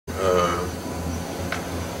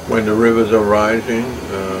when the rivers are rising.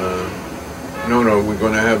 No, we're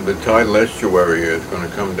going to have the tidal estuary here. It's going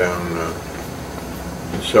to come down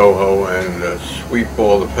Soho and sweep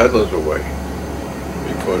all the peddlers away,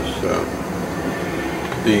 because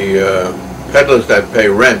the peddlers that pay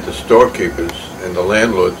rent, the storekeepers and the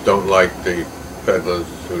landlords, don't like the peddlers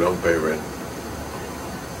who don't pay rent.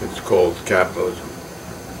 It's called capitalism.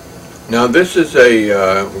 Now this is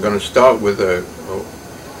we're going to start with a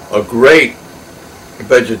great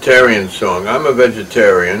vegetarian song. I'm a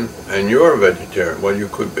vegetarian and you're a vegetarian. Well, you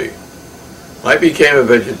could be. I became a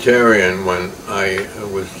vegetarian when I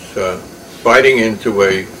was biting into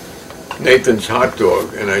a Nathan's hot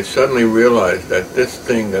dog, and I suddenly realized that this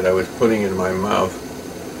thing that I was putting in my mouth,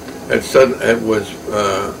 it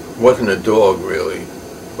wasn't a dog really,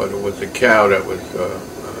 but it was a cow that was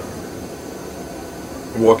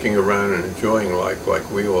walking around and enjoying life like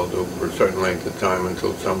we all do for a certain length of time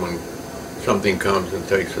until something comes and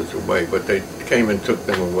takes us away. But they came and took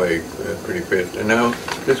them away pretty fast. And now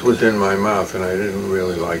this was in my mouth, and I didn't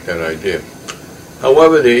really like that idea.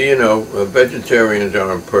 However, vegetarians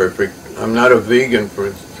aren't perfect. I'm not a vegan, for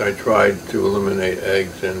instance. I tried to eliminate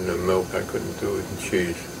eggs and milk. I couldn't do it, and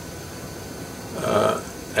cheese.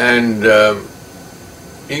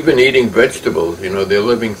 Even eating vegetables, they're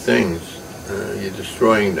living things. You're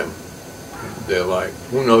destroying them. They're like,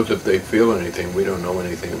 who knows if they feel anything? We don't know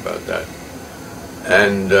anything about that.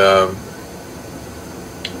 And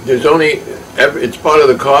it's part of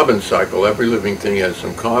the carbon cycle. Every living thing has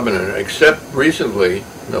some carbon in it, except recently,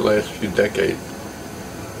 in the last few decades,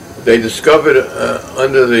 they discovered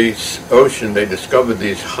under the ocean, they discovered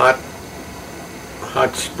these hot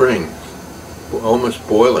springs, almost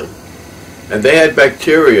boiling. And they had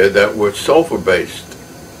bacteria that were sulfur-based.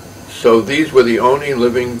 So these were the only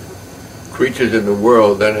living creatures in the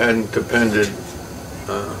world that hadn't depended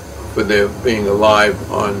for their being alive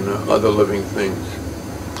on other living things.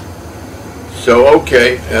 So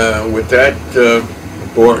okay, with that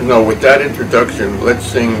introduction, let's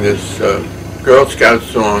sing this Girl Scout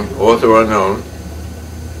song, author unknown.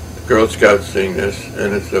 Girl Scouts sing this,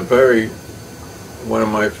 and it's one of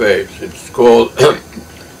my faves. It's called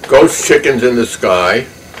Ghost Chickens in the Sky.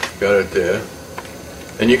 Got it there.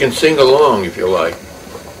 And you can sing along if you like,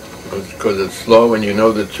 because it's slow and you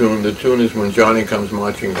know the tune. The tune is When Johnny Comes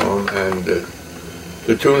Marching Home, and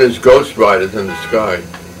the tune is Ghost Riders in the Sky.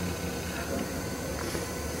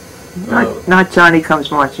 Not Johnny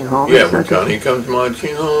Comes Marching Home. Yeah, when Johnny comes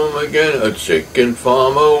marching home again, a chicken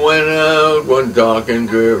farmer went out one dark and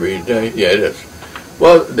dreary day. Yeah, it is.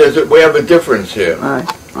 Well, we have a difference here. All right.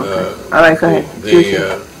 Okay. All right, go ahead.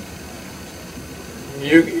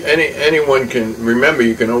 Anyone can, remember,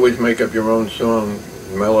 you can always make up your own song.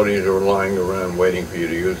 Melodies are lying around waiting for you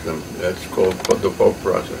to use them. That's called the folk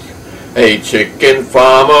process. A chicken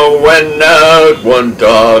farmer went out one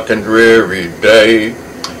dark and dreary day.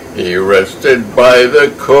 He rested by the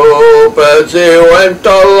coop as he went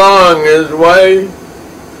along his way.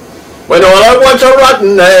 When all at once a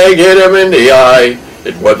rotten egg hit him in the eye,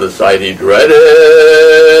 it was a sight he dreaded.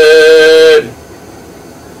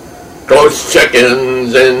 Ghost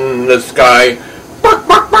chickens in the sky. Bark,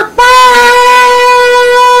 bark, bark, bark.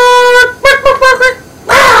 Bark, bark, bark, bark,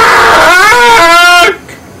 bark.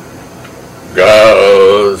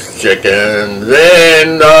 Ghost chickens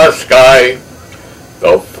in the sky.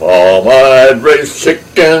 The farmer had raised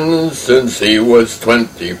chickens since he was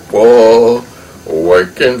 24,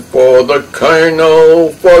 working for the colonel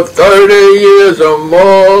for 30 years or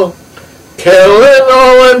more, killing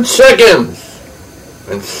all them chickens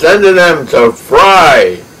and sending them to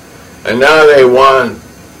fry. And now they want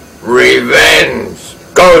revenge.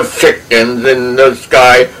 Ghost chickens in the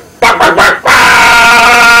sky. Bark, bark, bark,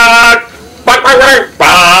 bark. Bark, bark, bark, bark.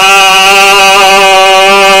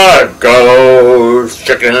 Ghost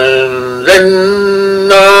chickens in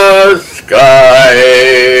the sky.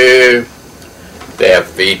 Their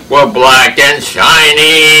feet were black and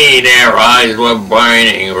shiny, their eyes were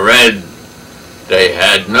burning red. They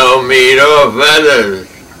had no meat or feathers.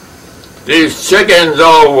 These chickens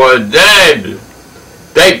all were dead.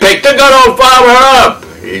 They picked the good old farmer up.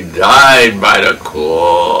 He died by the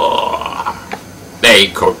claw. They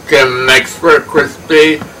cooked him extra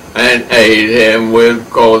crispy and ate him with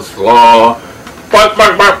coleslaw. Bark,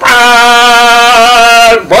 bark, bark,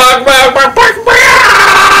 bark. Bark, bark, bark, bark, bark.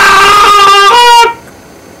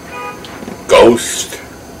 Ghost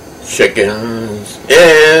chickens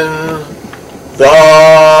in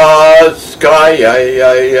the sky. Ay, ay,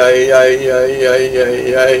 ay, ay, ay, ay,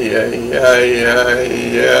 ay, ay, ay,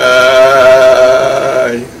 ay,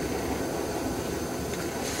 ay.